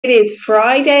It is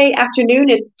Friday afternoon.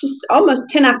 It's just almost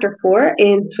 10 after 4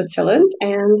 in Switzerland,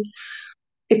 and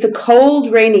it's a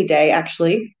cold, rainy day,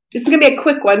 actually. This is going to be a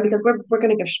quick one because we're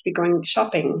going to be going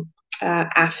shopping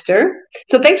after.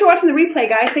 So thanks for watching the replay,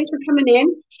 guys. Thanks for coming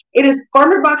in. It is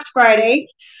Farmer Box Friday.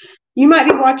 You might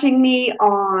be watching me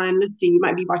on, let's see, you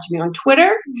might be watching me on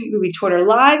Twitter. You might be Twitter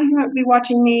Live. You might be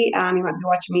watching me. You might be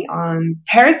watching me on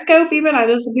Periscope even. I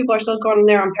know some people are still going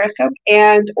there on Periscope.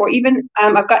 Or even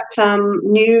I've got some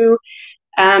new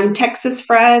Texas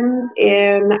friends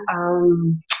in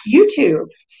YouTube.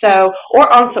 So,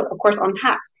 or also, of course, on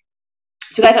Haps.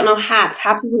 So you guys don't know Haps.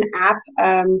 Haps is an app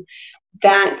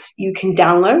that you can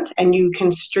download and you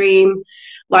can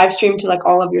live stream to like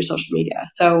all of your social media.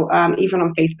 So even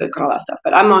on Facebook and all that stuff.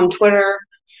 But I'm on Twitter,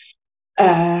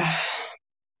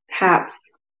 Haps,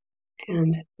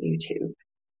 and YouTube.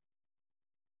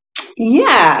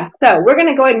 Yeah, so we're going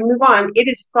to go ahead and move on. It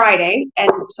is Friday,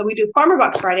 and so we do Farmer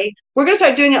Box Friday. We're going to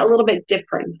start doing it a little bit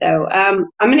different, though. I'm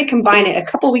going to combine it. A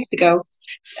couple weeks ago,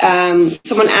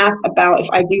 someone asked about if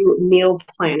I do meal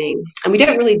planning, and we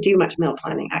didn't really do much meal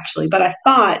planning, actually, but I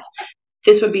thought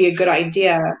this would be a good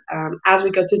idea as we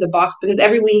go through the box, because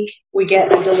every week we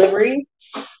get a delivery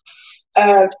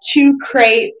of 2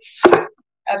 crates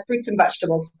of fruits and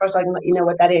vegetables. First, I can let you know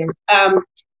what that is.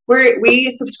 We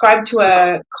subscribe to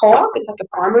a co-op. It's like a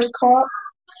farmer's co-op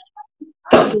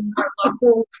that delivers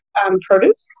local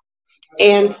produce.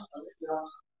 And,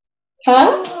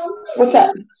 what's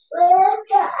up?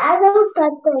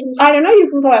 I don't know. You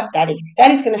can go ask Daddy.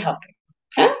 Daddy's going to help you.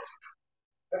 Huh?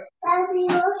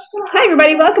 Hi,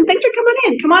 everybody. Welcome. Thanks for coming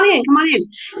in. Come on in. Come on in.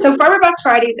 So Farmer Box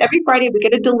Fridays, every Friday we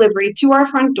get a delivery to our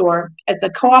front door. It's a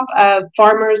co-op of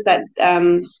farmers that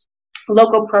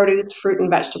local produce, fruit, and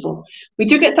vegetables. We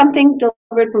do get some things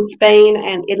delivered from Spain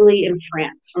and Italy and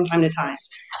France from time to time.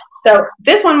 So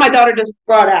this one my daughter just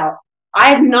brought out. I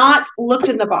have not looked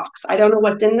in the box. I don't know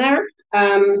what's in there.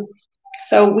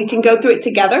 So we can go through it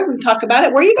together and talk about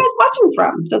it. Where are you guys watching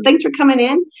from? So thanks for coming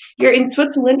in. You're in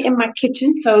Switzerland in my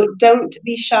kitchen, so don't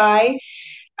be shy.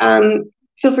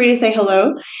 Feel free to say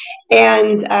hello.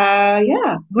 And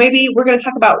yeah, maybe we're going to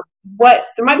talk about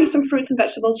there might be some fruits and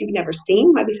vegetables you've never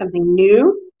seen, might be something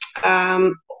new.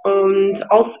 Und,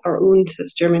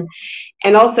 that's German.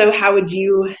 And also, how would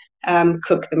you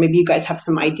cook them? Maybe you guys have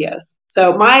some ideas.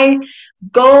 So my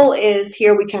goal is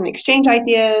here we can exchange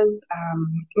ideas,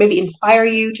 maybe inspire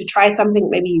you to try something.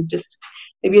 Maybe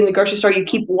in the grocery store you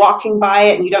keep walking by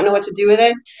it and you don't know what to do with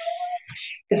it.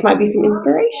 This might be some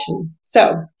inspiration.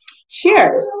 So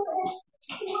cheers.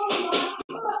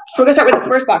 We're going to start with the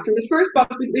first box. In the first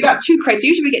box, we got 2 crates.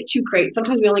 Usually we get 2 crates.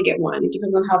 Sometimes we only get 1. It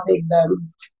depends on how big the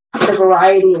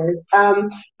variety is.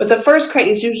 But the first crate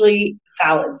is usually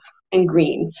salads and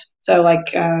greens. So like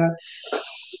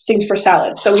things for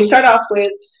salad. So we start off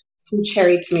with some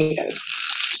cherry tomatoes.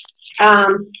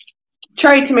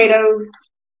 Cherry tomatoes,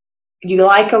 do you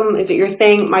like them? Is it your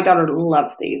thing? My daughter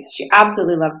loves these. She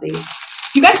absolutely loves these.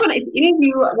 If you guys want, if any of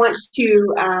you want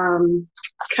to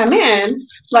come in,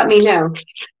 let me know.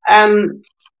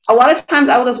 A lot of times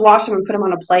I will just wash them and put them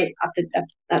on a plate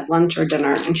at lunch or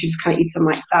dinner, and she just kind of eats them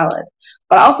like salad.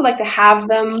 But I also like to have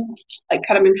them, like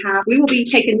cut them in half. We will be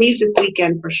taking these this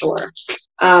weekend for sure.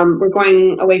 We're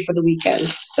going away for the weekend,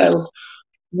 so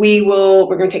we're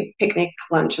going to take picnic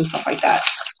lunch and stuff like that.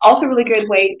 Also, a really good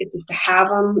way is just to have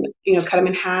them, cut them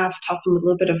in half, toss them with a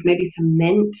little bit of maybe some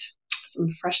mint, some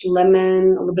fresh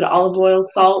lemon, a little bit of olive oil,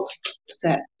 salt.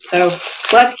 That's it. So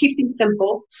we'll have to keep things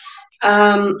simple.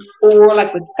 Or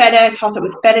like with feta, toss it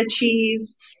with feta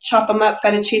cheese, chop them up,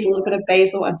 feta cheese, a little bit of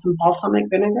basil, and some balsamic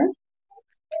vinegar.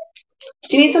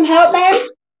 Do you need some help, babe?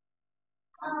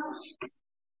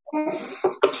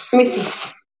 Let me see.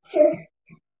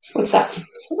 What's that? I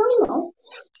don't know.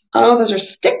 Oh, those are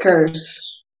stickers.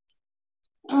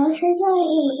 Okay,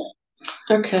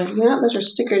 yeah, those are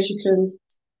stickers you can...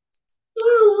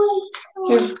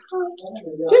 Here.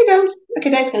 There you go. Okay,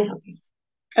 Dad's going to help you.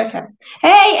 Okay.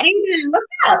 Hey, Aiden,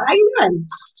 what's up? How you doing?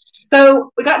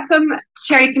 So we got some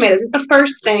cherry tomatoes. It's the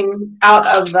first thing out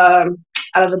of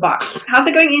the box. How's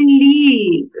it going in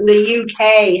Leeds, in the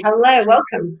UK? Hello,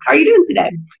 welcome. How are you doing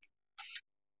today?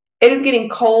 It is getting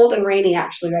cold and rainy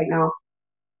actually right now.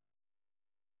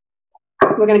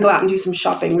 We're going to go out and do some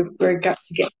shopping. We're got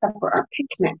to get stuff for our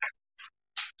picnic.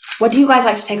 What do you guys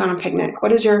like to take on a picnic?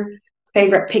 What is your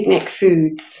favorite picnic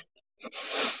foods?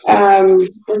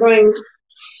 We're going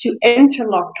to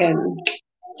Interlaken.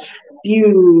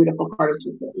 Beautiful part of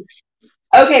Switzerland.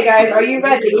 Okay, guys, are you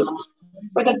ready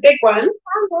for the big one?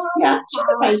 Yeah,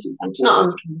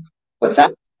 no. What's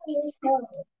that?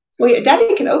 Well,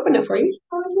 Daddy can open it for you.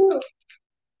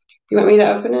 You want me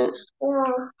to open it? Yeah.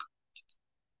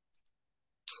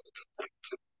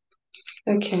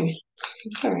 Okay.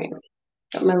 It's all right.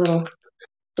 Got my little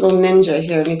ninja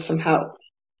here. Needs some help.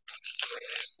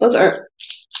 Those are.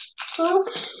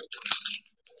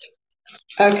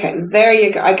 Okay, there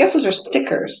you go. I guess those are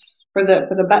stickers for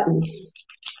the buttons.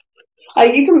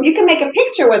 You can make a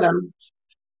picture with them.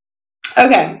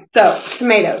 Okay, so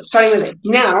tomatoes. Starting with this.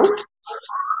 Now,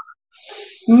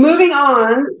 moving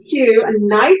on to a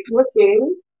nice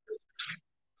looking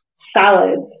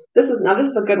salad. This is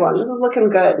a good one. This is looking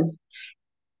good.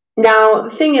 Now the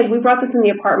thing is, we brought this in the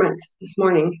apartment this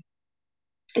morning.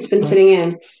 It's been sitting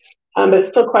in, but it's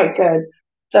still quite good.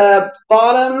 The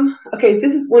bottom. Okay,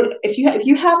 this is one. If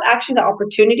you have actually the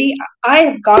opportunity, I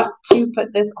have got to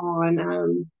put this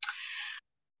on.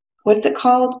 What's it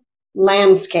called?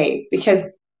 Landscape, because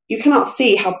you cannot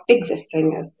see how big this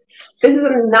thing is. This is a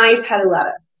nice head of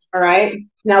lettuce. All right.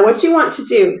 Now, what you want to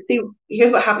do? See,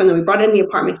 here's what happened. Though we brought it in the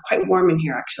apartment. It's quite warm in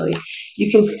here, actually.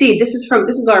 You can see this is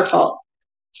our fault.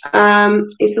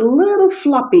 It's a little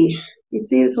floppy. You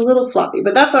see, it's a little floppy,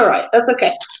 but that's all right. That's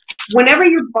okay. Whenever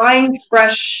you're buying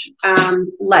fresh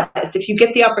lettuce, if you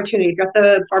get the opportunity, if you're at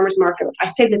the farmer's market, I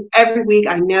say this every week.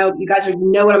 I know you guys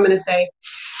know what I'm going to say.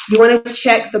 You want to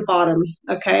check the bottom,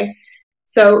 okay?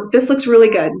 So this looks really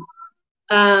good.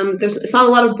 It's not a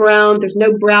lot of brown. There's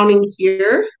no browning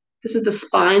here. This is the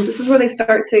spines. This is where it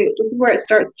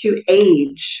starts to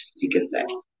age, you could say.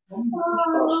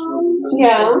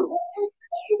 Yeah.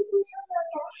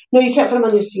 No, you can't put them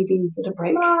on your CDs. It'll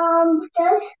break.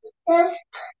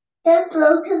 There's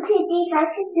broken CDs. I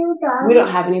can do that. We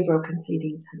don't have any broken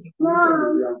CDs, honey.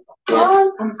 Mom, Yeah.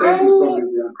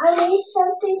 I need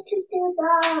something to do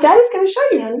that. Daddy's going to show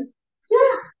you, honey.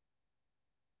 Yeah.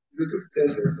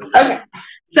 Okay.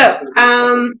 So,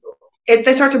 if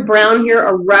they start to brown here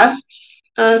or rust,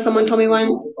 someone told me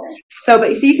once. So, but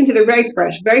you see, you can see they're very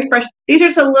fresh, very fresh. These are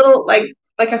just a little, like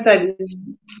I said,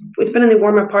 it's been in the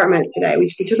warm apartment today. We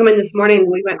took them in this morning and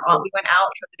we went out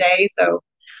for the day. So,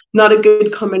 not a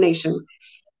good combination.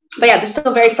 But yeah, they're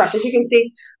still very fresh. As you can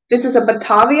see, this is a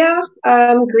Batavia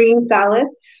green salad,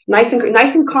 nice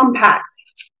and compact.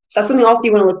 That's something also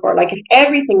you want to look for. Like if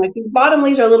everything, like these bottom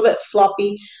leaves are a little bit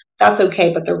floppy, that's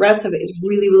okay. But the rest of it is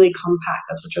really, really compact.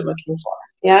 That's what you're looking for.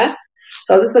 Yeah.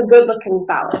 So this is a good looking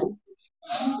salad.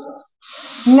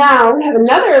 Now we have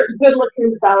another good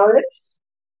looking salad.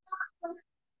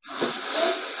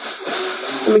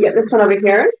 Let me get this one over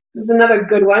here. This is another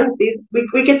good one. These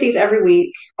we get these every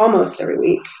week, almost every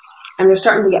week, and they're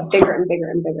starting to get bigger and bigger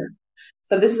and bigger.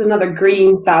 So this is another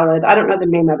green salad. I don't know the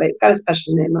name of it. It's got a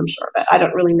special name, I'm sure, but I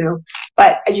don't really know.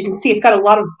 But as you can see, it's got a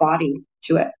lot of body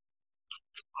to it.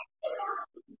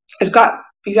 You got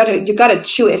to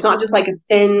chew it. It's not just like a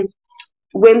thin,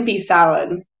 wimpy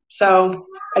salad. So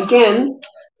again,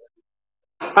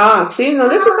 see, now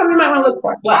this is something you might want to look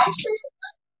for. What?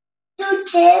 Do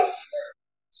this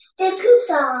sticker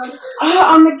sound.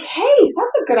 On the case.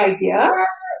 That's a good idea.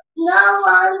 No,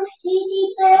 on the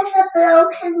CD, there's a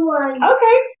broken one.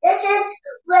 Okay. This is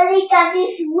really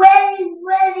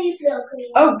broken.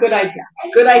 Oh, good idea.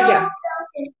 Good idea.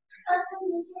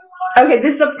 Okay,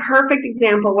 this is a perfect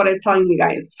example of what I was telling you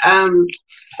guys.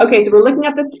 Okay, so we're looking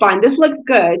at the spine. This looks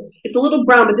good. It's a little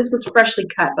brown, but this was freshly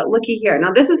cut. But looky here.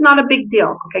 Now this is not a big deal,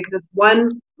 okay? Because it's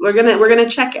one. We're gonna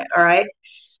check it. All right.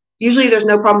 Usually there's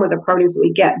no problem with the produce that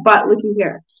we get, but looky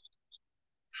here.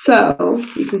 So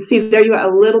you can see there you got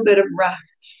a little bit of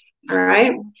rust. All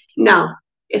right. Now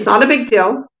it's not a big deal.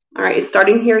 All right. It's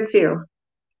starting here too.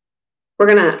 We're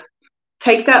gonna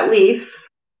take that leaf.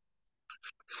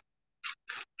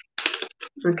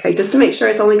 Okay, just to make sure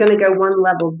it's only going to go one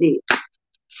level deep.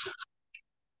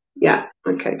 Yeah,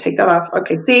 okay, take that off.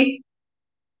 Okay, see,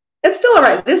 it's still all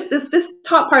right. This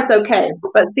top part's okay,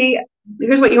 but see,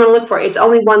 here's what you want to look for. It's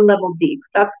only one level deep.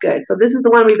 That's good. So this is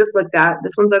the one we just looked at.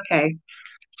 This one's okay.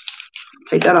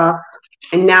 Take that off.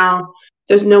 And now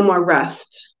there's no more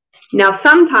rust. Now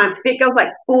sometimes if it goes like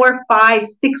 4, 5,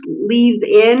 6 leaves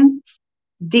in,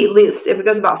 deep, if it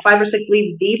goes about 5 or 6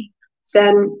 leaves deep,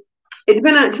 then it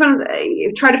depends.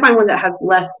 Try to find one that has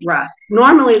less rust.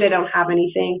 Normally they don't have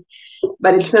anything,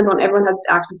 but it depends on, everyone has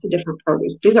access to different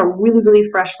produce. These are really, really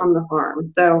fresh from the farm,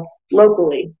 so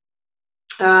locally.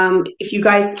 If you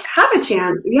guys have a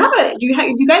chance, do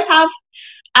you guys have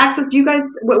access?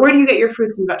 Where do you get your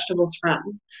fruits and vegetables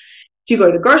from? Do you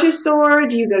go to the grocery store?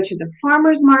 Do you go to the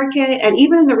farmer's market? And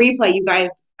even in the replay, you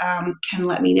guys can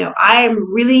let me know. I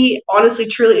am really, honestly,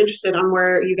 truly interested on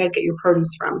where you guys get your produce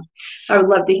from. So I would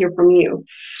love to hear from you.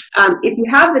 If you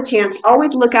have the chance,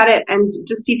 always look at it and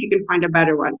just see if you can find a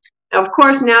better one. Now, of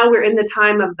course, now we're in the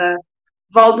time of the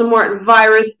Voldemort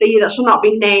virus thingy that shall not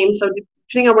be named. So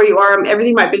depending on where you are,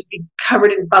 everything might just be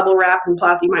covered in bubble wrap and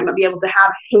plastic. You might not be able to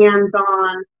have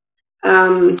hands-on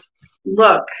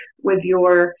look with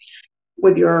your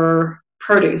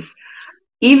produce.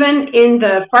 Even in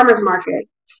the farmers market,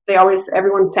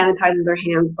 everyone sanitizes their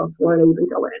hands before they even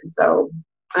go in. So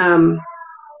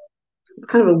it's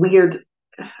kind of a weird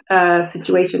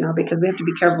situation now because we have to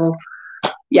be careful.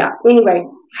 Yeah. Anyway,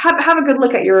 have a good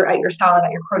look at your salad,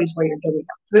 at your produce where you're doing it.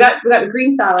 So we got the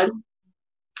green salad,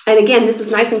 and again, this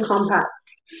is nice and compact.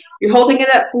 You're holding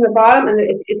it up from the bottom, and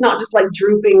it's not just like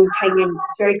drooping, hanging.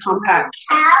 It's very compact.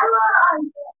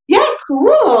 Yeah,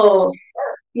 cool.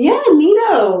 Yeah,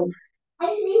 neato.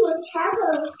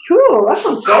 Cool. That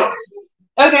sounds good.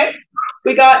 Okay,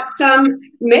 we got some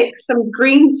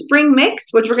green spring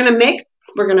mix, which we're gonna mix.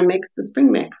 We're gonna mix the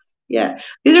spring mix. Yeah,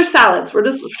 these are salads. We're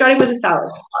just starting with the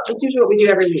salads. That's usually what we do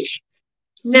every week.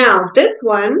 Now, this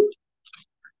one,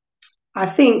 I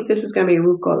think this is going to be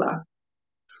rucola.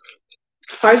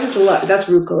 That's rucola. That's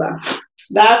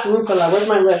rucola. Where's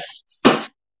my list?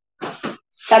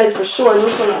 That is for sure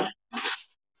rucola.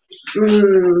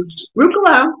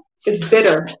 Rucola is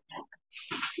bitter.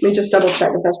 Let me just double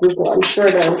check if that's rucola. I'm sure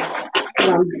it is.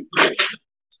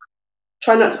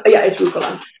 Try not to, yeah, it's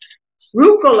rucola.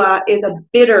 Rucola is a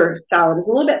bitter salad. It's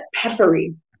a little bit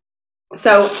peppery.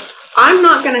 So I'm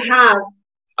not going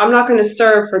to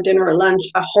serve for dinner or lunch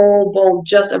a whole bowl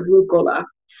just of rucola.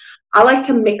 I like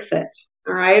to mix it.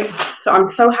 All right. So I'm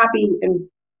so happy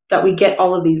that we get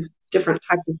all of these different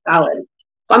types of salad.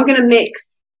 So I'm going to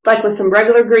mix like with some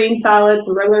regular green salad,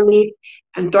 some regular leaf,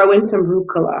 and throw in some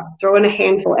rucola. Throw in a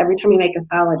handful every time you make a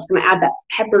salad. It's going to add that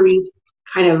peppery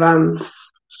kind of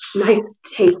nice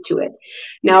taste to it.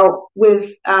 Now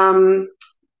with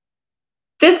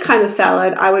this kind of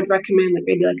salad, I would recommend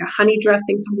maybe like a honey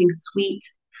dressing, something sweet,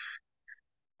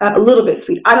 a little bit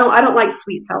sweet. I don't like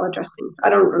sweet salad dressings. I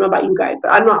don't know about you guys,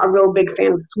 but I'm not a real big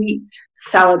fan of sweet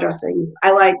salad dressings.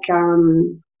 I like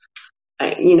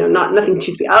nothing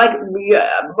too sweet. I like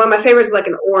one of my favorites is like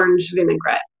an orange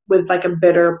vinaigrette with like a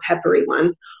bitter peppery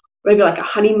one. Maybe like a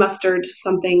honey mustard,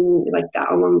 something like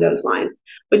that along those lines.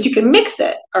 But you can mix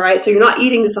it, all right? So you're not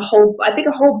eating this I think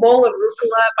a whole bowl of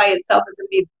rucola by itself is going to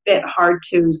be a bit hard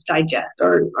to digest,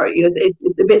 or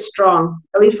it's a bit strong,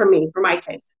 at least for me, for my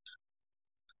taste.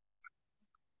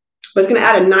 But it's going to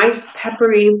add a nice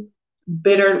peppery,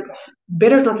 bitter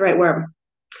is not the right word.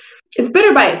 It's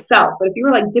bitter by itself, but if you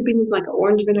were like dipping this like an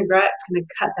orange vinaigrette, it's going to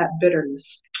cut that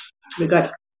bitterness. It's going to be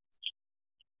good.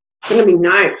 It's going to be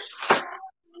nice.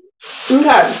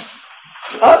 Okay.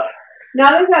 Oh,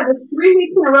 now they've had this 3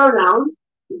 weeks in a row now.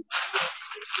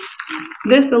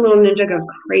 This the little ninja goes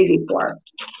crazy for.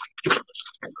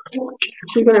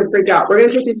 She's going to freak out. We're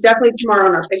going to take this definitely tomorrow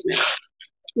on our picnic.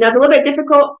 Now it's a little bit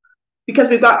difficult because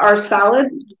we've got our salad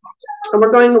and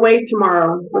we're going away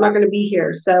tomorrow. We're not going to be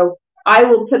here. So I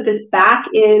will put this back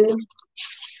in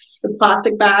the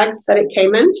plastic bags that it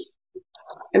came in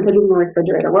and put it in the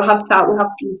refrigerator. We'll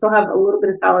still have a little bit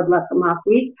of salad left from last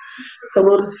week. So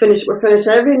we'll finish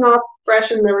everything off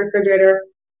fresh in the refrigerator,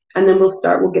 and then we'll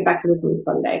get back to this on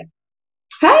Sunday.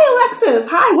 Hey Alexis,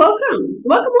 hi, welcome.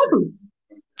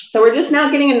 So we're just now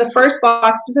getting in the first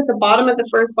box, just at the bottom of the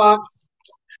first box,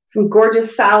 some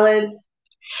gorgeous salads.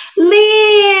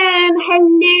 Lynn,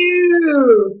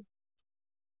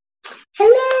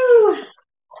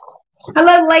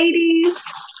 hello ladies.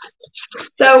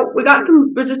 So we're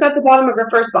just at the bottom of our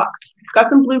first box. Got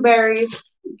some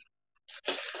blueberries.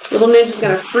 Little ninja's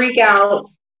gonna freak out.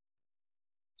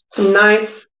 Some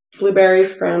nice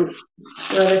blueberries from,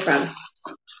 where are they from?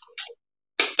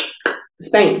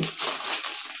 Spain.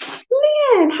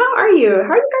 Man, how are you?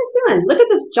 How are you guys doing? Look at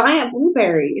this giant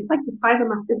blueberry. It's like the size of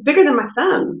it's bigger than my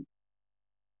thumb.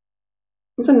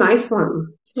 It's a nice one.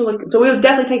 Look, so we'll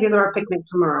definitely take these on our picnic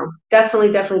tomorrow.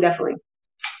 Definitely.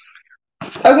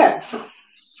 Okay.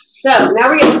 So now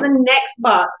we're getting to the next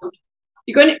box.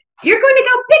 You're going to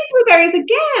go pick blueberries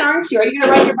again, aren't you? Are you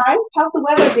going to ride your bike? How's the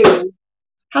weather doing?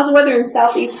 How's the weather in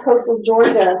southeast coastal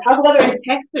Georgia? How's the weather in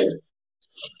Texas?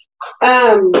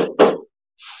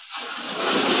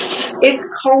 It's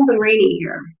cold and rainy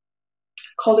here.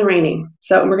 Cold and rainy.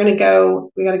 So we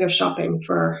gotta go shopping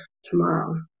for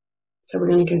tomorrow. So we're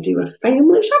gonna go do a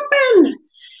family shopping.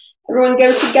 Everyone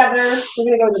goes together. We're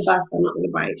gonna go on the bus, I'm not on the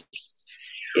bike.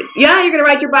 Yeah, you're gonna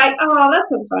ride your bike. Oh, that's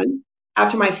so fun.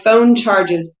 After my phone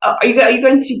charges. Oh, are you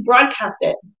going to broadcast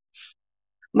it?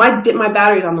 My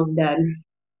battery's almost dead.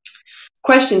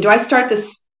 Question, do I start the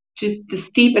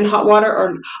steep in hot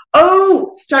water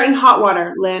start in hot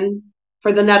water, Lynn,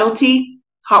 for the nettle tea?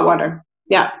 Hot water.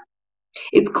 Yeah.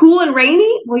 It's cool and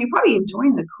rainy. Well, you're probably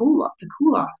enjoying the cool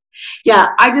off. Yeah,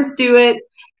 I just do it.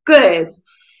 Good.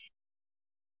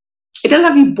 It doesn't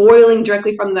have to be boiling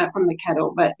directly from the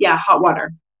kettle, but yeah, hot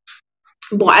water.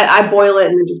 I boil it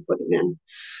and then just put it in.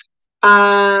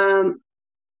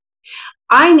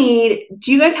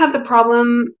 Do you guys have the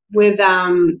problem with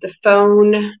the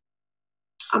phone?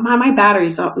 My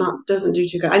battery's doesn't do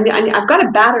too good. I've got a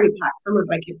battery pack somewhere,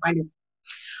 but I can't find it.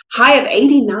 High of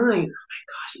 89. Oh my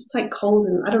gosh, it's like cold,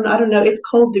 and I don't know. It's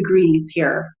cold degrees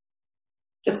here.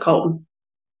 It's cold.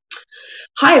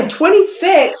 High of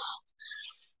 26.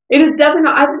 It is definitely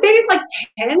not. I think it's like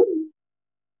 10.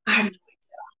 I have no idea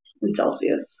in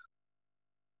Celsius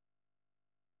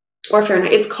or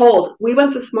Fahrenheit. It's cold. We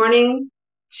went this morning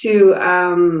to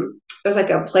there's like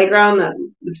a playground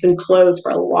that's been closed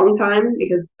for a long time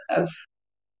because of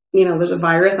there's a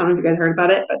virus. I don't know if you guys heard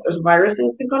about it, but there's a virus thing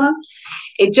that's been going on.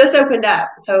 It just opened up,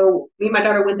 so me and my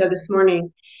daughter went there this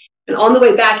morning, and on the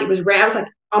way back, it was rain. I was like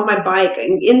on my bike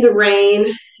in the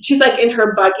rain. She's like in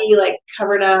her buggy, like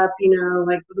covered up,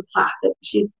 like with the plastic.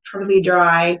 She's perfectly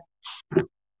dry.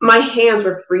 My hands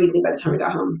were freezing by the time we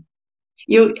got home.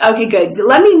 Okay, good.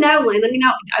 Let me know, Lynn. Let me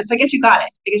know. So I guess you got it.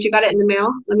 I guess you got it in the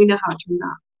mail. Let me know how it turned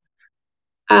out.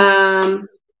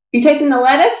 You tasting the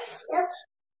lettuce? Yep.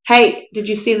 Hey, did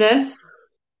you see this?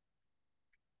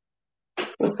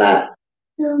 What's that?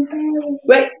 Blueberry.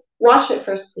 Wait, wash it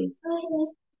first, please. Okay.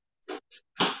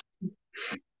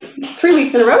 3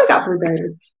 weeks in a row we got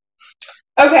blueberries.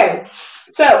 Okay,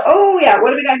 so, oh yeah,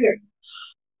 what do we got here?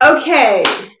 Okay,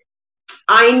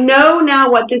 I know now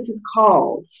what this is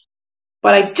called,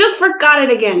 but I just forgot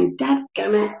it again.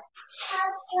 Dadgummit.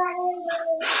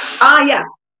 Yeah.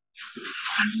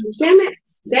 Damn it.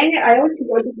 Dang it, I always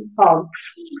forget what this is called.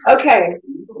 Okay.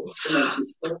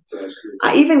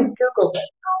 I even Googled it.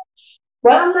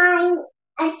 What?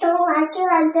 I don't like it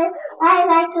like this. I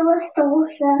like it with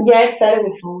salsa. Yeah, it's better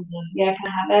with salsa. Yeah, can I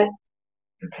have it?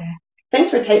 Okay. Thanks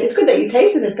for tasting. It's good that you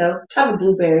tasted it though. Have a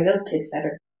blueberry. Those taste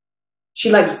better. She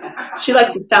likes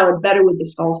the salad better with the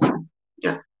salsa.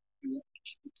 Yeah.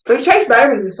 But it tastes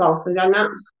better with the salsa, doesn't it?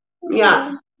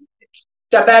 Yeah. Is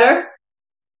that better?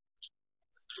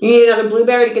 You need another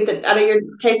blueberry to get the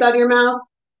taste out of your mouth?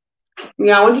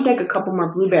 Yeah, I want you to take a couple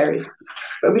more blueberries.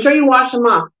 But be sure you wash them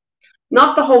off.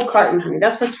 Not the whole carton, honey.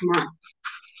 That's for tomorrow.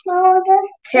 No,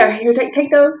 Here, take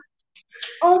those.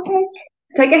 I'll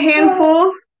Take a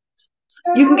handful.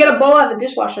 You can get a bowl out of the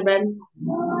dishwasher, babe.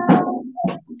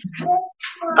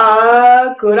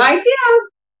 Good idea.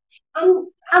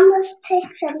 I must take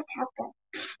some pepper.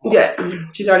 Yeah,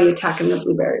 she's already attacking the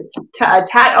blueberries.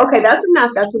 Okay, that's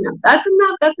enough. That's enough.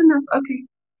 Okay.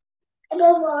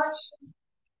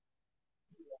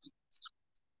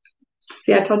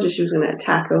 See, I told you she was going to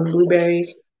attack those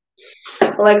blueberries.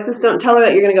 Alexis, don't tell her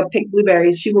that you're going to go pick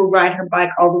blueberries. She will ride her bike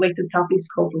all the way to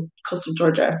southeast coastal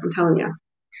Georgia. I'm telling you.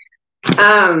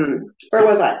 Where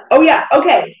was I? Oh, yeah.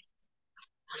 Okay.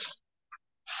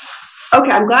 Okay,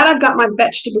 I'm glad I've got my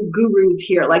vegetable gurus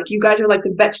here. Like, you guys are like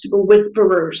the vegetable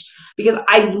whisperers. Because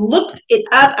I looked it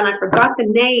up and I forgot the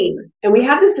name. And we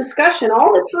have this discussion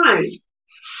all the time.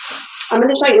 I'm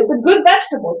going to show you. It's a good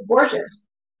vegetable. It's gorgeous.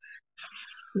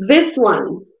 This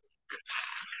one.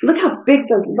 Look how big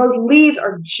those leaves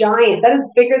are giant. That is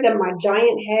bigger than my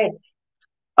giant head.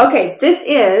 Okay, this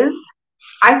is,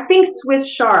 I think, Swiss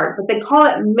chard, but they call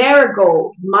it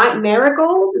marigold.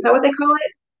 Marigold? Is that what they call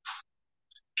it?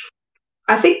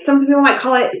 I think some people might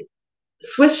call it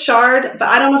Swiss chard, but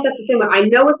I don't know if that's the same one. I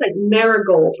know it's like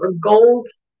marigold or gold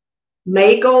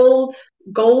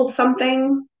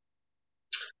something.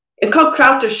 It's called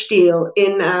Krauterstiel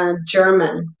in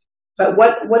German. But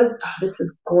what is, this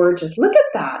is gorgeous. Look at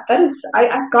that. That is,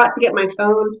 I've got to get my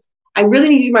phone. I really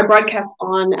need to do my broadcast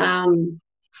on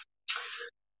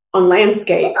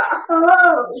landscape.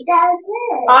 Oh, that's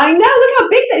it. I know, look how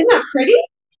big that is. Isn't that pretty?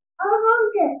 I'll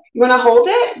hold it. You want to hold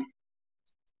it?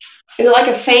 Is it like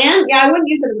a fan? Yeah, I wouldn't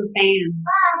use it as a fan.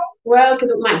 Why? Well,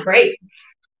 because it might break.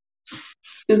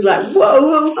 It's like,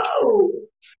 whoa.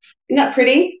 Isn't that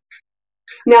pretty?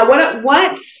 Now,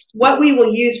 what we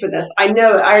will use for this, I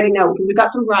already know, because we've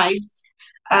got some rice.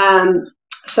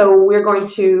 So we're going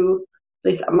to,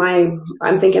 at least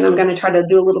I'm thinking I'm going to try to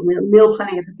do a little meal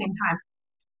planning at the same time.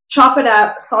 Chop it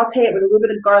up, saute it with a little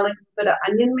bit of garlic, a little bit of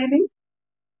onion, maybe?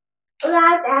 I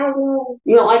like onion.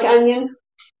 You don't like onion?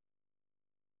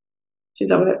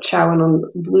 She's over there chowing on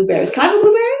blueberries. Can I have a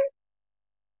blueberry?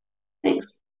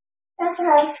 Thanks. That's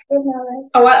how it's been.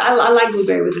 Oh, I like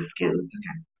blueberry with the skin. It's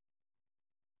okay.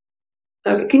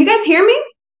 Okay, can you guys hear me?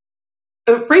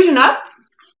 Are we freezing up?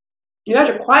 You guys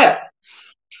are quiet.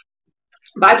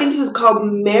 But I think this is called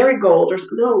marigold or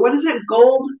no, what is it?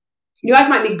 Gold? You guys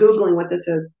might be Googling what this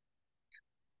is.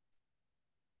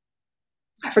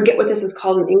 I forget what this is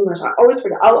called in English. I always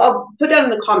forget. I'll put that in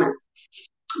the comments.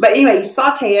 But anyway, you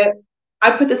saute it.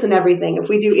 I put this in everything. If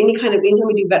we do anytime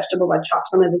we do vegetables, I chop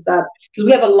some of this up because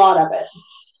we have a lot of it.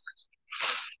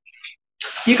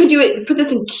 You can do it, put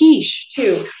this in quiche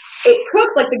too. It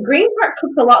cooks, like the green part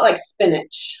cooks a lot like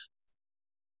spinach.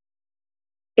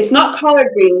 It's not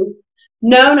collard greens.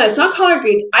 No, it's not collard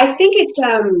greens. I think it's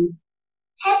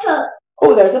Pepper.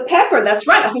 Oh, there's a pepper. That's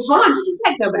right. Hold on just a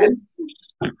sec though, babe.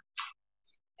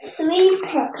 Sweet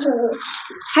pepper.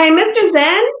 Hey, Mr.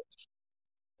 Zen?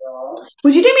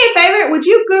 Would you do me a favor? Would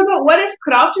you Google what is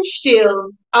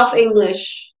Krauterstiel auf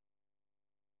English?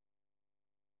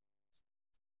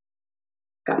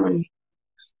 Got money.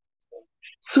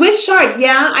 Swiss chard,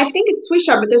 yeah, I think it's Swiss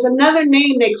chard, but there's another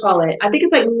name they call it. I think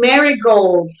it's like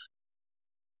marigold.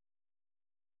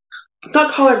 It's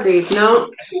not collard greens, no.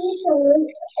 Keto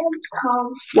is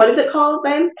called. What is it called,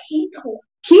 babe? Keto.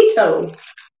 Keto.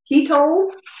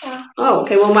 Keto? Yeah. Oh,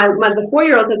 okay. Well, the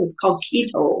 4-year-old says it's called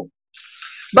keto,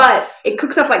 but it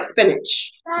cooks up like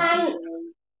spinach.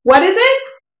 What is it?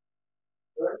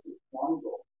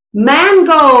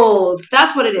 Mangold.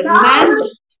 That's what it is.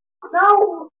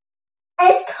 No,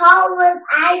 it's called what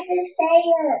I just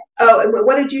said. Oh, and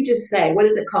what did you just say? What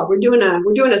is it called? We're doing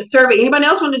a survey. Anybody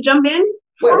else want to jump in?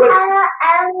 What's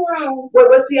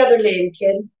the other name,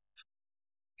 kid?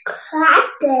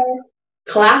 Cactus.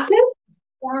 Cactus?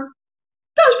 Yeah.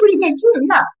 That was pretty good too.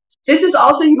 Yeah. This is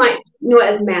also, you might know it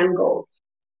as mangold.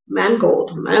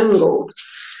 Mangold.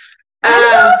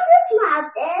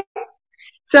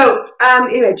 So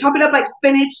anyway, chop it up like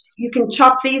spinach. You can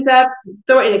chop these up,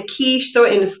 throw it in a quiche, throw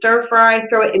it in a stir fry,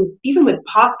 throw it in even with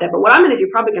pasta. But what I'm gonna do,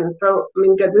 probably gonna throw.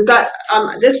 Good. We've got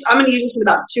this. I'm gonna use this in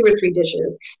about 2 or 3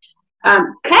 dishes.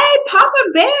 Hey, Papa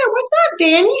Bear, what's up,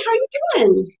 Danny? How you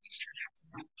doing?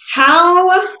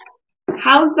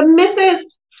 How's the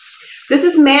missus? This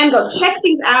is mangold. Check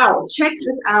these out. Check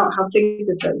this out. How big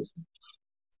this is.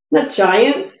 Isn't that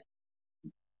giant?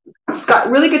 It's got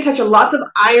really good texture, lots of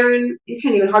iron. You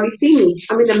can't even hardly see me.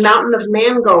 I'm in the mountain of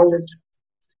mangold.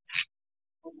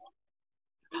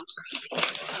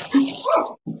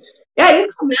 Yeah,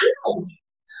 it's called mangold.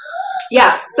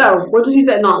 Yeah, so we'll just use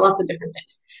it in lots of different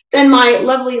things. Then my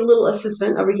lovely little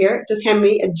assistant over here just handed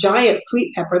me a giant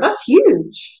sweet pepper. That's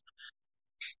huge.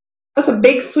 That's a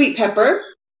big sweet pepper.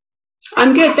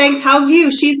 I'm good, thanks. How's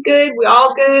you? She's good. We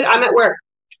all good. I'm at work.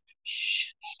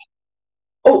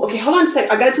 Oh, okay, hold on a sec.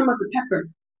 I gotta tell them about the pepper.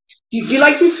 Do you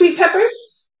like these sweet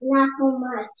peppers? Not so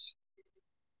much.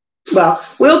 Well,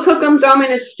 we'll cook them, throw them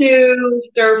in a stew,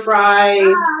 stir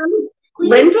fry.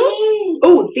 Lentils?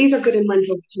 Oh, these are good in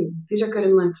lentils too. These are good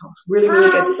in lentils. Really, really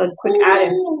good. Just a quick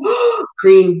add-in.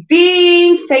 Green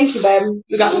beans. Thank you, babe.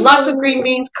 We got lots of green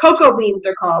beans. Cocoa beans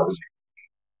they're called.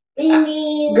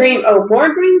 Green beans.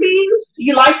 More green beans?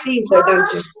 You like these though,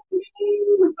 don't you?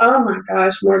 Oh my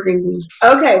gosh, more green beans.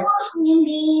 Okay. Green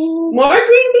beans. More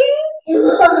green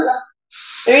beans? Are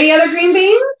there any other green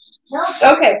beans?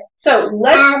 Nope. Okay, so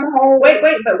let's wait a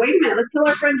minute. Let's tell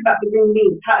our friends about the green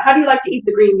beans. How do you like to eat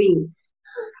the green beans?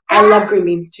 I love green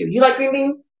beans too. You like green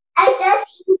beans? I just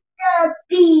eat the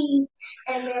beans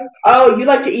in it. Oh, you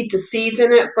like to eat the seeds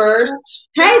in it first?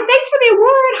 Hey, thanks for the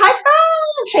award. High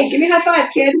five. Hey, give me a high five,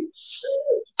 kid.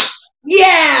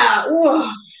 Yeah. Whoa.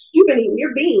 You've been eating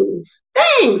your beans.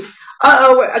 Thanks.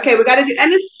 Okay, we got to do,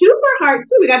 and it's super hard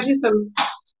too. We got to do some,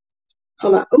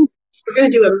 hold on. Oh, we're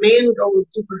going to do a mangold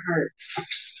super hard.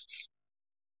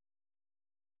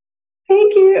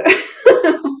 Thank you.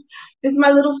 This is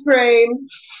my little frame.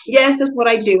 Yes, that's what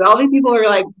I do. All these people are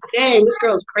like, dang, this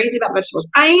girl is crazy about vegetables.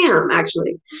 I am,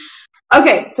 actually.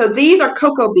 Okay, so these are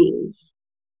cocoa beans.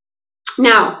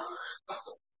 Now,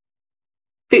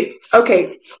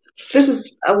 okay, this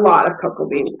is a lot of cocoa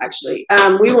beans, actually.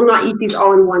 We will not eat these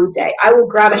all in one day. I will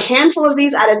grab a handful of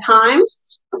these at a time.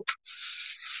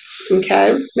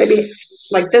 Okay, maybe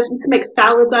like this. You can make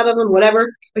salads out of them,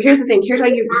 whatever. But here's the thing. Here's how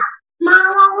you... Mom,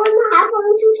 I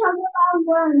want to talk about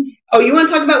one. Oh, you want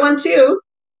to talk about one too?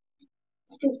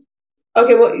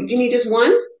 Okay, well, you need just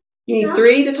one? You need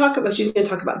 3 to talk about? She's going to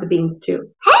talk about the beans too.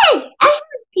 Hey, I want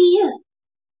to see you.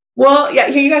 Well, yeah,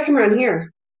 here, you got to come around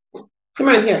here. Come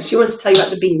around here. She wants to tell you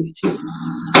about the beans too.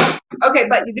 Okay,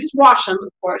 but you just wash them,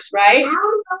 of course, right? I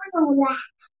don't know that.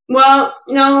 Well,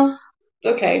 no.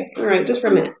 Okay, all right, just for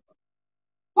a minute.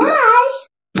 Why?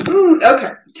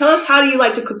 Okay, tell us, how do you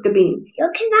like to cook the beans? You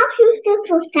cannot use it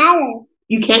for salad.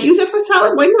 You can't use it for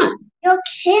salad? Why not? You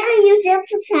can't use it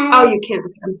for salad. Oh, you can't.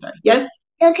 I'm sorry. Yes?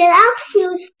 You can also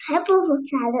use pepper for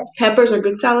salad. Peppers are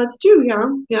good salads too,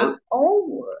 yeah.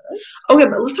 Oh. Okay,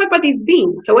 but let's talk about these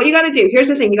beans. So what you got to do, here's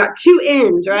the thing. You got two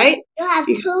ends, right? You have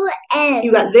two ends.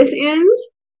 You got this end.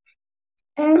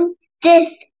 And this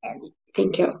end.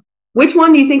 Thank you. Which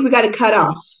one do you think we got to cut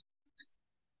off?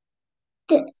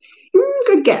 This.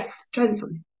 Good guess. Try this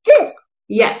one. This.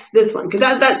 Yes, this one. Because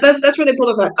that's where they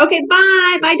pulled apart. Okay,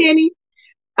 bye. Bye, Danny.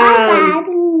 Bye.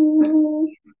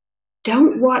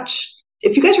 Don't watch.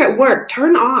 If you guys are at work,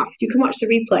 turn off. You can watch the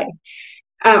replay.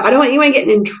 I don't want anyone getting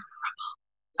in trouble.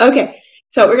 Okay,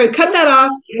 so we're gonna cut that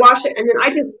off, wash it, and then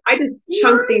I just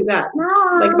chunk these up,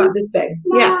 Mom. like about this big.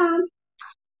 Mom. Yeah.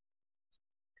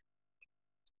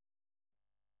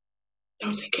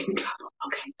 Don't say get in trouble.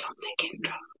 Okay, don't say get in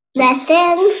trouble.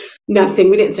 Nothing.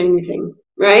 We didn't say anything,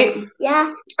 right?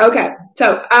 Yeah. Okay.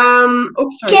 So,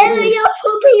 oops, sorry. Can you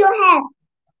poop in your head?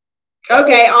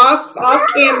 Okay, off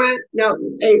camera. No,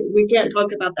 hey, we can't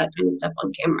talk about that kind of stuff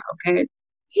on camera, okay?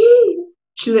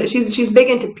 She's big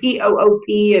into POOP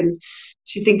and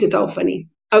she thinks it's all funny.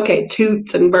 Okay,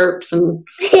 toots and burps and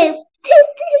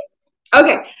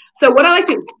okay. So what I like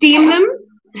to steam them.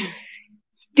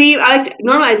 I like to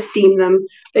normally steam them.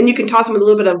 Then you can toss them with a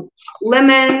little bit of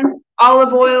lemon,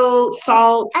 olive oil,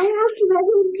 salt.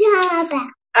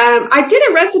 I did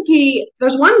a recipe.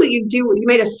 There's one that you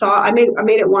made a sauce. I made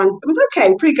it once. It was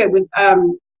okay, pretty good with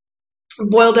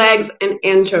boiled eggs and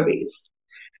anchovies.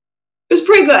 It was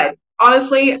pretty good.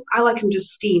 Honestly, I like them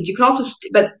just steamed. You can also,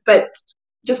 but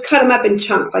just cut them up in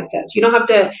chunks like this. You don't have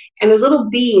to. And those little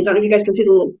beans. I don't know if you guys can see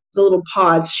the little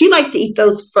pods. She likes to eat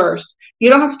those first.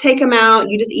 You don't have to take them out.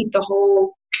 You just eat the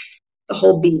whole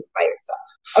bean by yourself.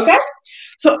 Okay.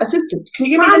 So, assistant, can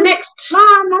you give me the next?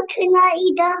 Mama, can I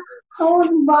eat the whole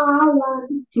raw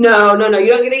one? No. You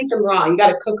don't get to eat them raw. You got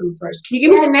to cook them first. Can you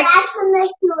give me the next? That's to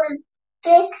make you a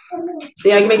big tummy.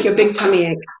 Yeah, I can make you a big tummy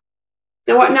ache.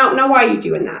 Now what? Now why are you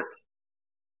doing that?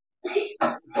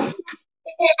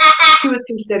 She was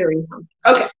considering something.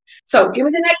 Okay, so give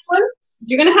me the next one.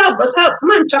 You're gonna help. Let's help. Come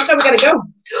on, chop. We gotta go.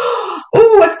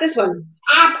 Oh, what's this one?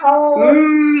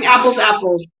 Apples.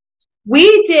 Apples.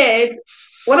 We did.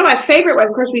 One of my favorite ones.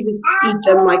 Of course, we just eat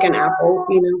them like an apple.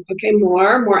 Okay,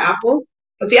 more apples.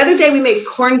 But the other day we made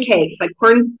corn cakes, like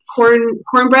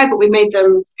cornbread, but we made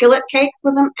them skillet cakes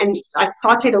with them, and I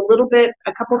sautéed a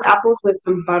couple of apples with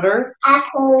some butter,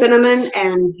 cinnamon,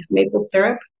 and maple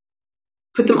syrup.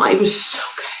 Put them on. It was so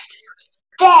good.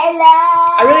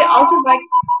 I really also like.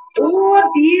 Oh,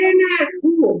 bien.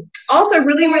 Ooh. Also,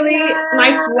 really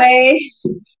nice way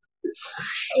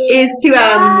is to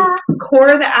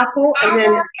core the apple and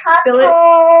then fill it.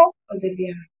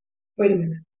 Olivia, wait a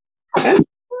minute. Okay.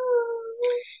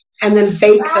 And then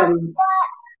bake them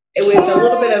with a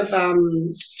little bit of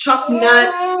chopped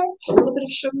nuts, a little bit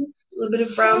of sugar, a little bit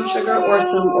of brown sugar,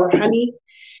 or honey,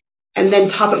 and then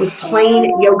top it with plain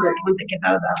yogurt once it gets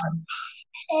out of the oven.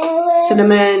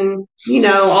 Cinnamon,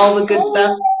 all the good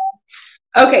stuff.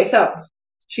 Okay, so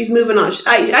she's moving on.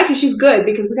 Actually, she's good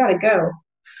because we gotta go.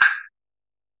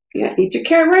 Yeah, eat your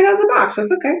carrot right out of the box.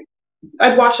 That's okay.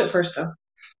 I'd wash it first, though.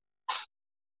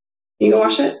 You gonna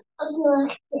wash it?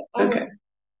 Okay.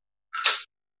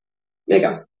 There you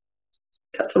go.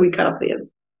 That's how we cut off the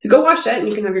ends. So go wash it and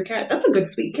you can have your carrot. That's a good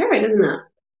sweet carrot, isn't it?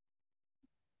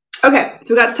 Okay,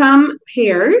 so we got some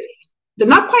pears. They're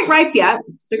not quite ripe yet.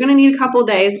 They're going to need a couple of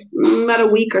days, about a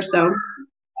week or so.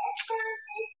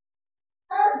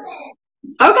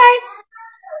 Okay.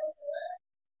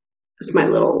 That's my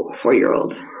little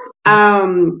 4-year-old.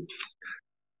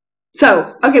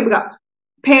 So, okay, we got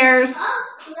pears.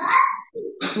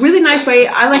 Really nice way.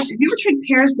 Have you ever tried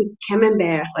pears with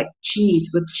camembert, like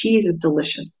cheese? With cheese is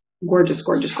delicious. Gorgeous.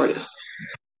 We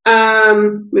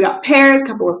got pears, a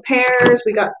couple of pears.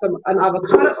 We got an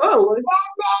avocado. Oh,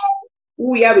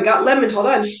 yeah, we got lemon. Hold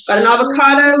on. Got an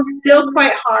avocado, still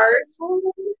quite hard.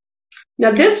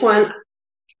 Now this one,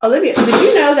 Olivia, did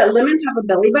you know that lemons have a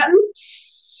belly button?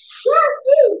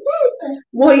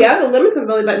 Well, yeah, the lemons have a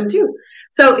belly button too.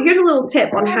 So here's a little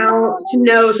tip on how to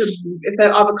know if the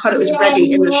avocado is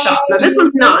ready in the shop. Now this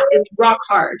one's not. It's rock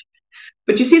hard.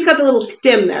 But you see it's got the little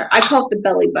stem there. I call it the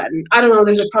belly button. I don't know.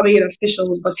 There's probably an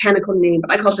official botanical name,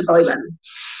 but I call it the belly button.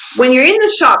 When you're in the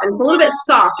shop and it's a little bit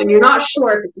soft and you're not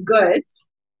sure if it's good.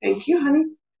 Thank you, honey.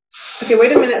 Okay,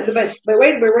 wait a minute. But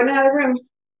wait, we're running out of room.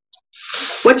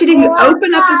 What you do, you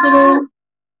open up this little...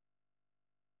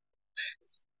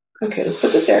 Okay, let's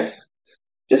put this there.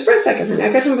 Just for a second, honey.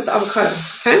 I got something with the avocado.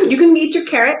 Okay? You can eat your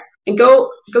carrot and go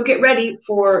get ready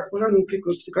for... We're going to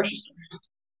go to the grocery store.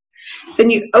 Then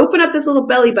you open up this little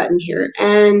belly button here,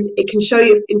 and it can show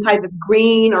you inside if it's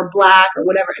green or black or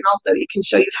whatever, and also it can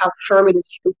show you how firm it is.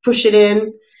 You can push it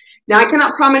in. Now, I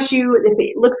cannot promise you if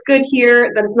it looks good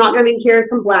here that it's not going to be here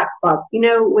some black spots. You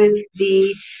know, with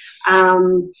the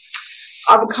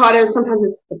avocados, sometimes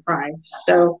it's a surprise.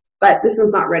 So, but this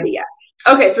one's not ready yet.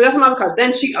 Okay, so we got some avocados.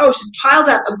 Then she's piled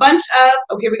up a bunch of,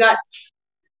 okay, we got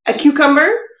a cucumber,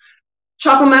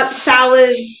 chop them up,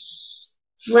 salad,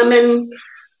 lemon,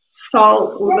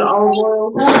 salt, a little bit of olive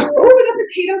oil. Oh, we got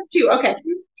potatoes too. Okay.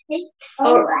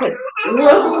 Oh,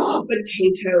 whoa,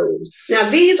 potatoes. Now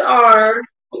these are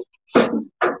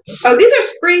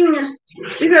spring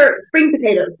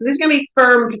potatoes. So these are gonna be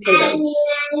firm potatoes.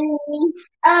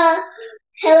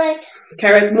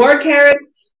 Carrots, more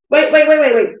carrots. Wait.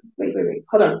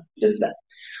 Hold on, just a sec.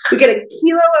 We get a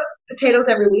kilo of potatoes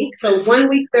every week. So 1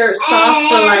 week they're soft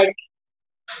for like.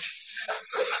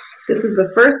 This is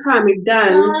the first time we've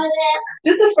done.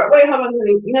 This is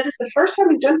the first time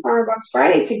we've done Farmer Box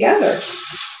Friday together.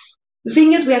 The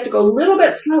thing is, we have to go a little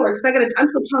bit slower because I'm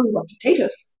still telling you about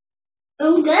potatoes.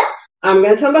 Okay. I'm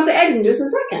going to tell you about the eggs in just a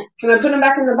second. Can I put them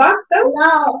back in the box though?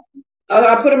 No. Oh,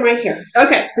 I'll put them right here.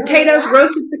 Okay, potatoes,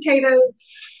 roasted potatoes,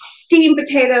 steamed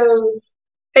potatoes,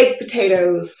 baked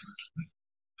potatoes.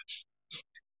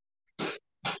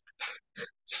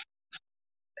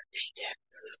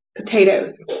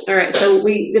 Potatoes. All right, so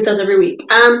we get those every week.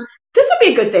 This would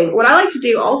be a good thing. What I like to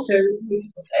do also,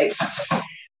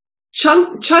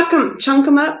 chunk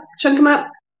them up.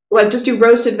 Like just do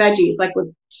roasted veggies, like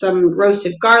with some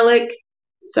roasted garlic.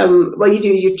 What you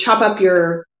do is you chop up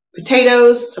your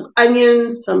potatoes, some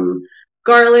onions, some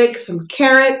garlic, some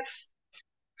carrots,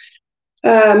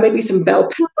 maybe some bell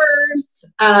peppers,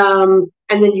 and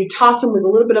then you toss them with a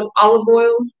little bit of olive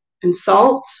oil and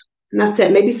salt. And that's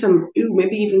it. Maybe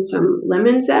even some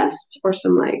lemon zest or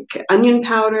some like onion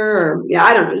powder or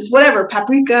I don't know, just whatever,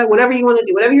 paprika, whatever you want to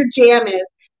do, whatever your jam is.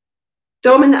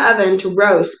 Throw them in the oven to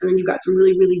roast, and then you've got some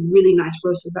really, really, really nice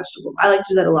roasted vegetables. I like to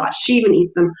do that a lot. She even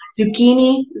eats them.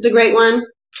 Zucchini is a great one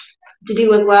to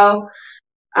do as well.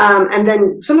 And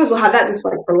then sometimes we'll have that just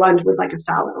like for lunch with like a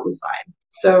salad on the side.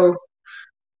 So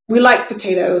we like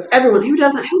potatoes. Everyone who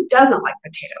doesn't like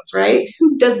potatoes, right?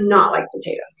 Who does not like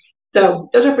potatoes? So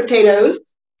those are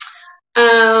potatoes.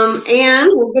 And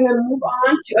we're gonna move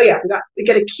on to we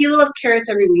get a kilo of carrots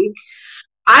every week.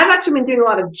 I've actually been doing a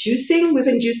lot of juicing. We've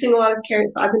been juicing a lot of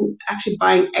carrots. So I've been actually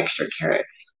buying extra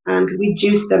carrots because we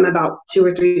juice them about 2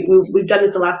 or 3. We've done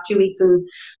this the last 2 weeks, and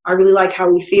I really like how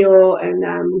we feel. And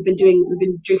we've been drinking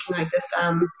like this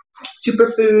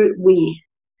superfood. Me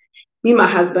and my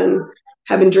husband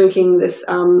have been drinking this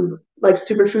like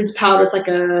superfoods powder. It's like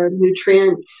a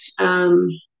nutrient,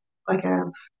 like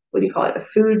a a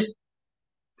food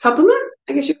supplement,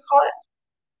 I guess you could call it.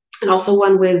 And also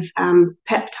one with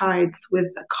peptides,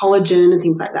 with collagen and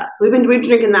things like that. So we've been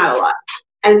drinking that a lot,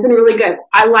 and it's been really good.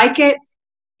 I like it.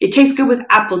 It tastes good with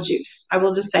apple juice. I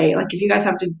will just say, like if you guys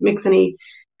have to mix any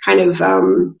kind of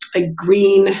like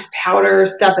green powder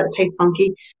stuff that tastes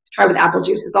funky, try with apple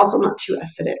juice. It's also not too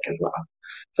acidic as well.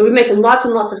 So we're making lots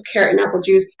and lots of carrot and apple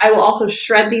juice. I will also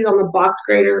shred these on the box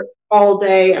grater all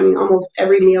day. I mean, almost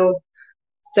every meal.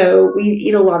 So we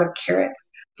eat a lot of carrots.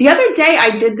 The other day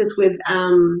I did this with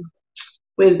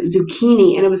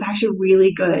zucchini, and it was actually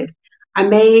really good. I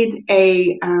made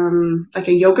a like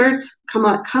a yogurt, kind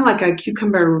of like a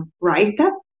cucumber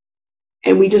raita,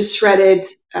 and we just shredded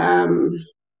zucchini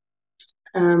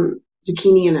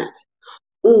in it.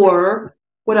 Or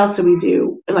what else did we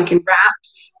do? Like in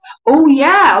wraps. Oh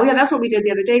yeah, that's what we did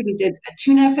the other day. We did a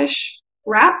tuna fish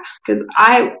wrap because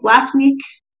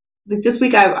this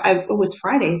week it's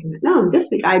Friday, isn't it? No, this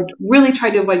week I really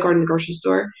tried to avoid going to the grocery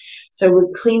store. So we're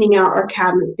cleaning out our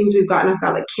cabinets, things we've got, and I've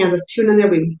got like cans of tuna in there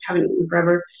we haven't eaten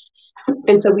forever.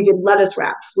 And so we did lettuce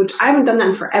wraps, which I haven't done that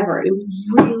in forever. It was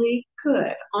really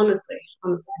good, honestly.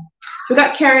 So we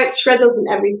got carrots, shred those in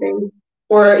everything,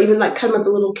 or even like cut them up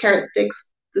in little carrot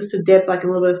sticks just to dip like a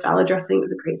little bit of salad dressing. It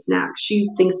was a great snack. She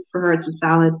thinks for her it's a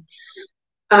salad.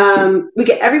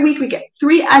 Every week we get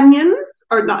 3 onions,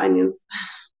 or not onions.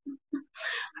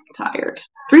 Tired.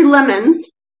 3 lemons,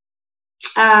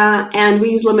 and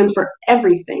we use lemons for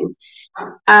everything.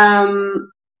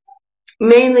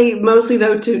 Mostly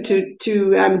though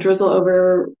to drizzle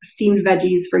over steamed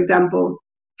veggies, for example.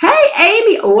 Hey,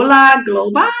 Amy. Hola,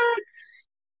 Globat.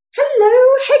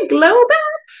 Hello. Hey,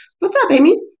 Globat. What's up,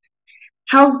 Amy?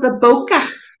 How's the boca?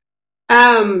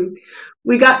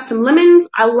 We got some lemons.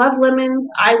 I love lemons.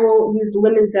 I will use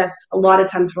lemon zest a lot of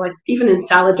times for like even in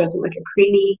salad dressing, like a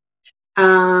creamy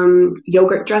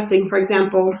yogurt dressing, for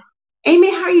example.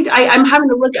 Amy, how are you? I'm having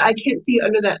to look. I can't see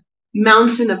under that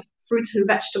mountain of fruits and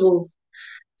vegetables.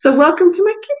 So welcome to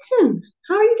my kitchen.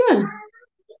 How are you doing?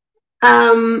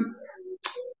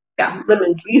 Yeah,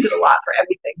 lemons. We use it a lot for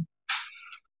everything.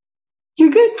 You're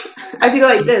good. I have to go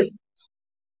like this.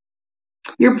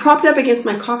 You're propped up against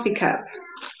my coffee cup.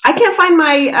 I can't find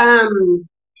my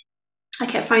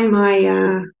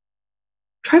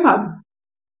tripod.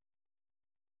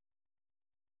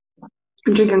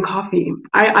 I'm drinking coffee.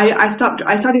 I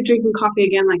started drinking coffee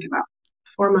again like about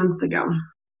 4 months ago.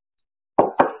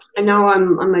 And now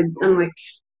I'm like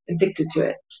addicted to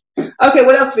it. Okay,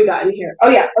 what else do we got in here? Oh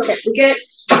yeah, okay. We get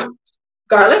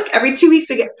garlic. Every 2 weeks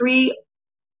we get 3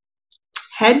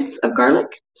 heads of garlic.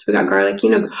 So we got garlic,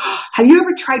 Have you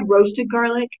ever tried roasted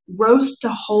garlic? Roast the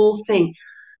whole thing.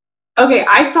 Okay,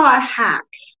 I saw a hack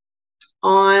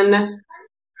on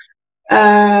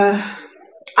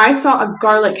I saw a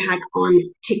garlic hack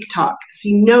on TikTok, so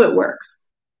you know it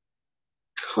works.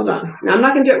 Hold on. Now, I'm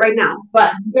not going to do it right now,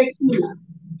 but you guys see this.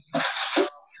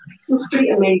 This was pretty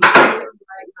amazing.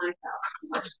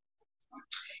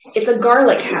 It's a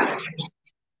garlic hack.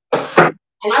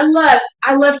 And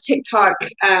I love TikTok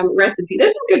recipe.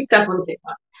 There's some good stuff on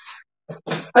TikTok.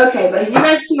 Okay, but you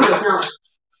guys see this now.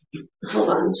 Hold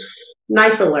on.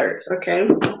 Knife alert, okay?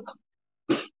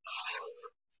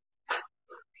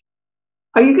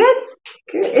 Are you good?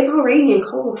 Good. It's all rainy and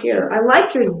cold here. I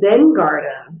like your Zen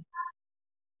garden.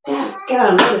 Dad, get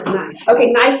on this knife.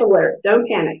 Okay, knife alert. Don't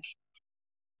panic.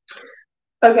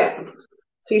 Okay,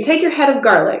 so you take your head of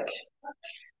garlic.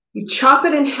 You chop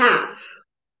it in half.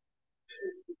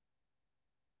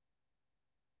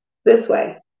 This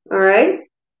way, all right?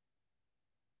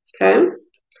 Okay.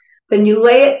 Then you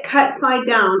lay it cut side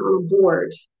down on a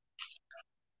board.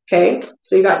 Okay,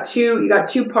 so you got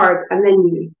two parts, and then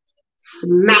you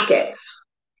smack it.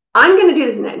 I'm gonna do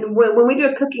this when we do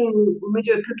a cooking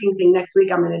thing next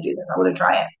week. I'm gonna do this. I want to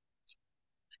try it.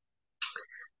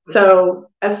 So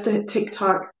that's the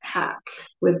TikTok hack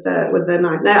with the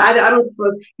knife. Now I don't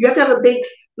suppose you have to have a big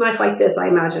knife like this, I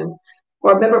imagine,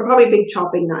 or probably a big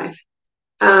chopping knife.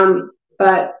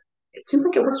 But it seems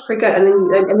like it works pretty good. And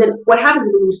then what happens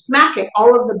is when you smack it,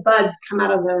 all of the buds come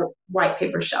out of the white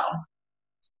paper shell.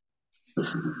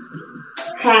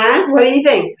 Huh? What do you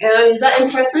think? Is that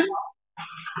impressive?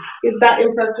 Is that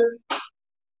impressive?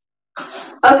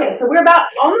 Okay, so we're about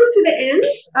almost to the end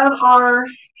of our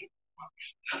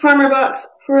Farmer Box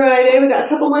Friday. We got a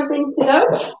couple more things to go.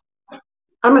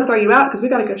 I'm gonna throw you out because we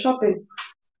gotta go shopping.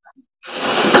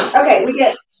 Okay, we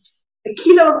get a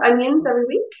kilo of onions every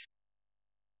week.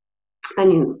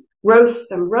 Onions. Roast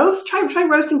them. Try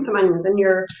roasting some onions in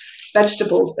your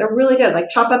vegetables. They're really good. Like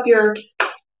chop up your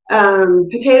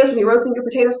potatoes when you're roasting your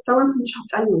potatoes. Throw in some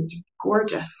chopped onions. They're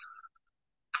gorgeous.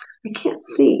 I can't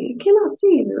see. I cannot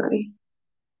see everybody.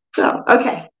 So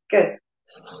okay, good.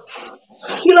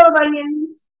 Kilo of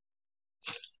onions.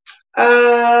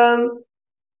 A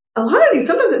lot of these.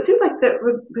 Sometimes it seems like that.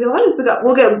 A lot of these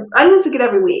we'll get onions. We get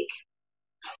every week,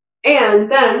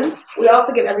 and then we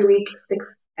also get every week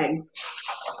 6 eggs.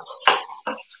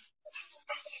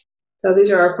 So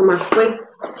these are from our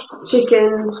Swiss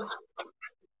chickens.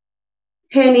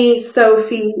 Henny,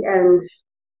 Sophie, and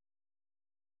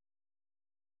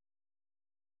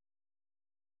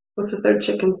what's the third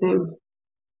chicken's name?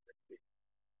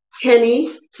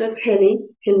 Henny. That's Henny.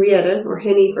 Henrietta, or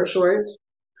Henny for short.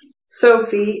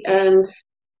 Sophie and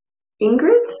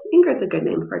Ingrid. Ingrid's a good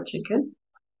name for a chicken.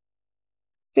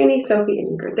 Henny, Sophie,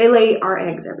 and Ingrid. They lay our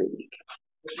eggs every week.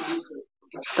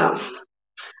 So,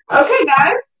 okay,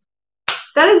 guys.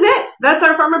 That is it. That's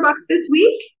our Farmer Box this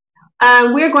week.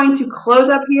 We're going to close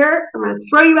up here. I'm going to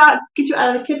throw you out, get you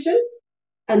out of the kitchen,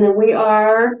 and then we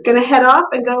are going to head off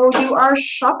and go do our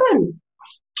shopping.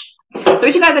 So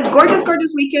wish you guys a gorgeous,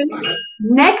 gorgeous weekend.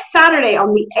 Next Saturday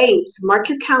on the 8th, mark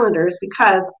your calendars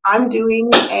because I'm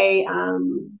doing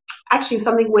actually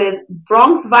something with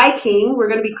Bronx Viking. We're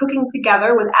going to be cooking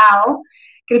together with Al.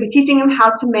 Going to be teaching him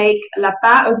how to make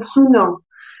lapin au pruneau.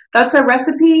 That's a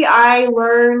recipe I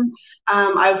learned.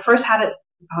 I first had it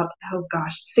about,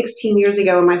 16 years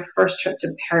ago on my first trip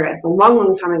to Paris, a long,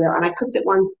 long time ago. And I cooked it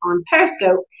once on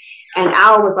Periscope. And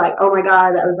Al was like, oh my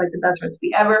God, that was like the best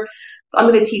recipe ever. So I'm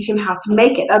going to teach him how to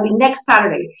make it. That'll be next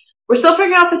Saturday. We're still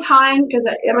figuring out the time because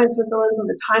I'm in Switzerland, so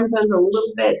the time zones are a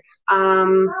little bit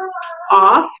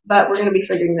off, but we're going to be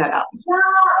figuring that out.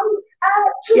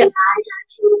 Yes.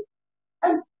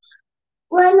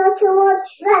 Why not you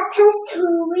watch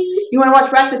Ratatouille? You want to watch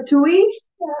Ratatouille?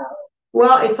 No.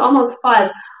 Well, it's almost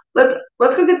 5. Let's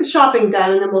go get the shopping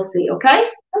done, and then we'll see. Okay?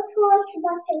 Let's watch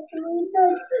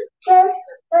Ratatouille. Just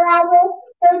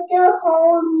the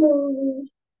whole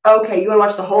movie. Okay, you want to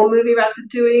watch the whole movie,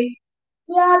 Ratatouille?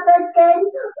 Yeah, but then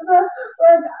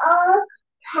with our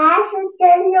pass it,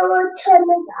 then you will turn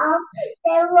it off.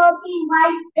 Then will be my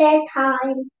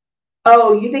bedtime.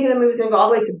 Oh, you think the movie's gonna go all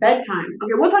the way to bedtime?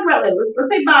 Okay, we'll talk about it later.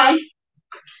 Let's say bye.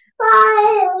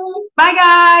 Bye. Bye,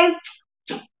 guys.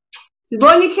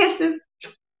 Blowing your kisses.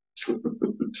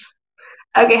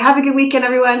 Okay, have a good weekend,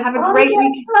 everyone. Have a great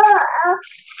weekend.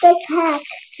 The cat.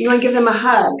 You want to give them a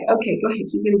hug? Okay, go ahead.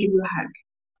 She's gonna give you a hug.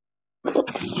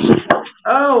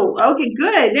 Oh, okay,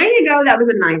 good. There you go. That was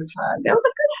a nice hug. That was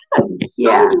a good hug.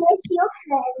 Yeah. I miss your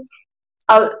friend.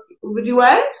 Oh, would you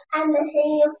what? I'm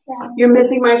missing your friend. You're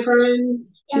missing my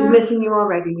friends? She's Yeah. missing you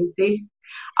already, you see?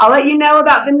 I'll let you know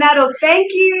about the nettles.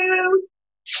 Thank you.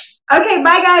 Okay,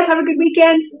 bye, guys. Have a good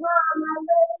weekend. Mom, I'm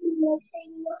really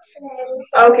missing your friends.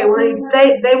 Okay, well,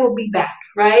 they will be back,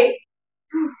 right?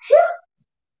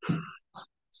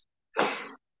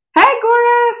 Hey,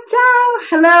 Cora. Ciao.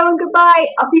 Hello and goodbye.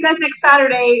 I'll see you guys next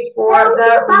Saturday for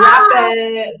the rabbit.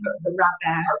 It's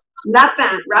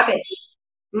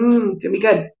going to be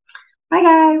good. Bye,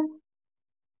 guys.